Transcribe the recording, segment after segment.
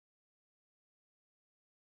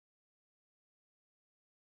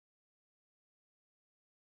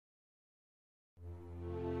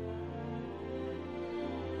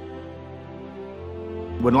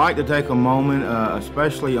Would like to take a moment,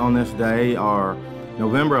 especially on this day, our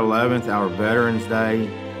November 11th, our Veterans Day,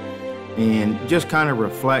 and just kind of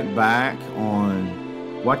reflect back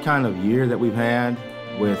on what kind of year that we've had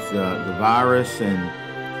with the virus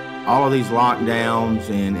and all of these lockdowns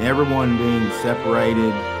and everyone being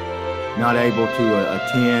separated, not able to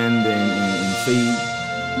attend and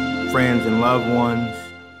see friends and loved ones.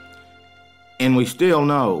 And we still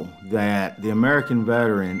know that the American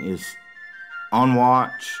veteran is on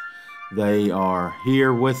watch. They are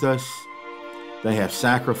here with us. They have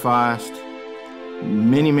sacrificed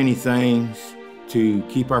many, many things to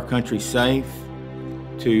keep our country safe,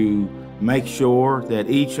 to make sure that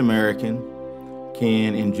each American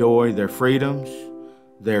can enjoy their freedoms,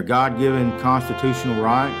 their God-given constitutional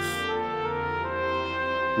rights.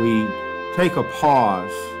 We take a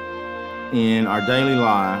pause in our daily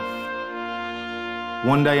life,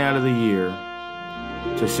 one day out of the year,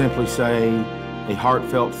 to simply say a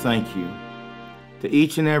heartfelt thank you to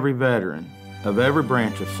each and every veteran of every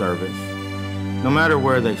branch of service, no matter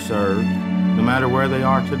where they served, no matter where they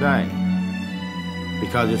are today,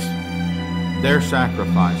 because it's their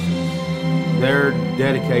sacrifices, their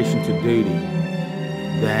dedication to duty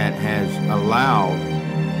that has allowed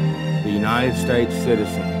the United States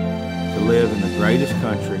citizen to live in the greatest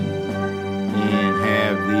country and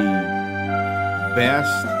have the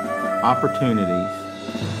best opportunities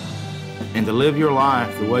and to live your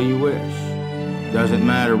life the way you wish. Doesn't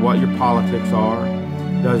matter what your politics are,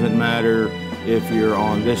 doesn't matter if you're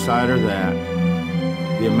on this side or that.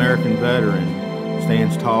 The American veteran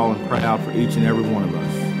stands tall and proud for each and every one of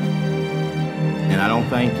us. And I don't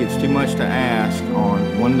think it's too much to ask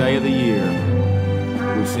on one day of the year.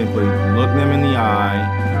 We simply look them in the eye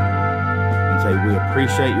and say, we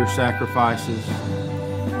appreciate your sacrifices.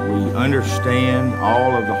 We understand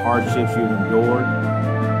all of the hardships you've endured.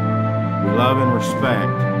 We love and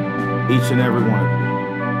respect each and every one of you.